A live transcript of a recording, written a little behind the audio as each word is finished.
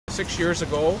6 years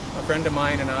ago, a friend of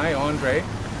mine and I, Andre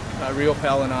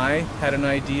Riopel, and I had an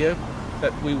idea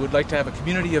that we would like to have a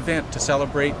community event to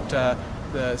celebrate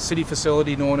the city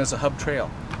facility known as a Hub Trail.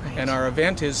 Right. And our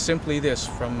event is simply this: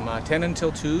 from 10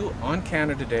 until 2 on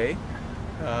Canada Day,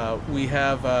 we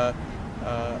have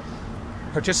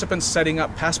participants setting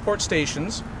up passport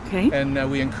stations. Okay. And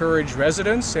we encourage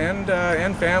residents and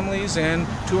families and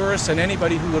tourists and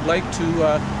anybody who would like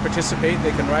to participate.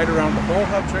 They can ride around the whole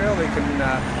Hub Trail. They can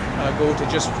go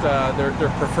to just their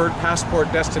preferred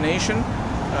passport destination.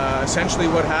 Essentially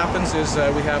what happens is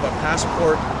we have a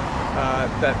passport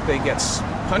that they get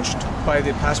punched by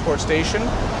the passport station.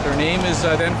 Their name is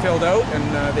then filled out,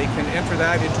 and they can enter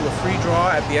that into a free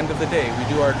draw at the end of the day.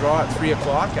 We do our draw at 3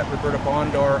 o'clock at Roberta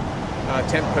Bondor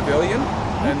Tent Pavilion.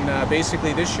 And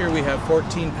basically this year we have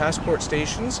 14 passport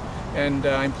stations, and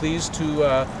I'm pleased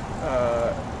to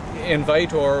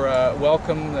invite or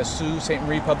welcome the Sault Ste.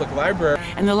 Marie Public Library.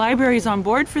 And the library is on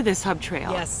board for this Hub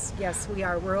Trail. Yes, we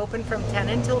are. We're open from 10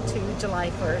 until 2, July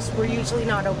 1st. We're usually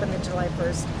not open the July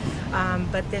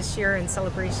 1st, but this year in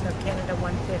celebration of Canada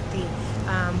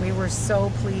 150, we were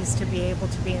so pleased to be able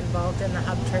to be involved in the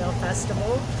Hub Trail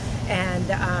Festival, and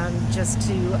just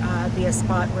to be a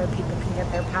spot where people can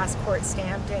get their passport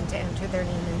stamped and to enter their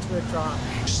name into a draw.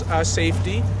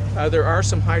 Safety. There are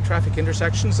some high traffic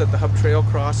intersections that the Hub Trail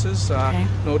crosses,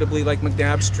 notably like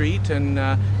McNabb Street and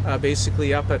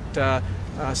basically up at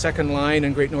 2nd Line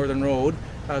and Great Northern Road.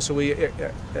 So we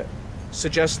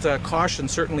suggest caution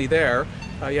certainly there.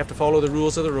 You have to follow the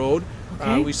rules of the road.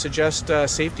 We suggest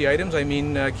safety items. I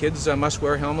mean, kids must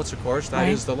wear helmets, of course. That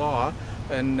is the law.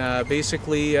 And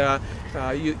basically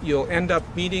you'll end up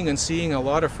meeting and seeing a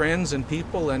lot of friends and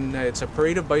people, and it's a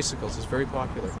parade of bicycles. It's very popular.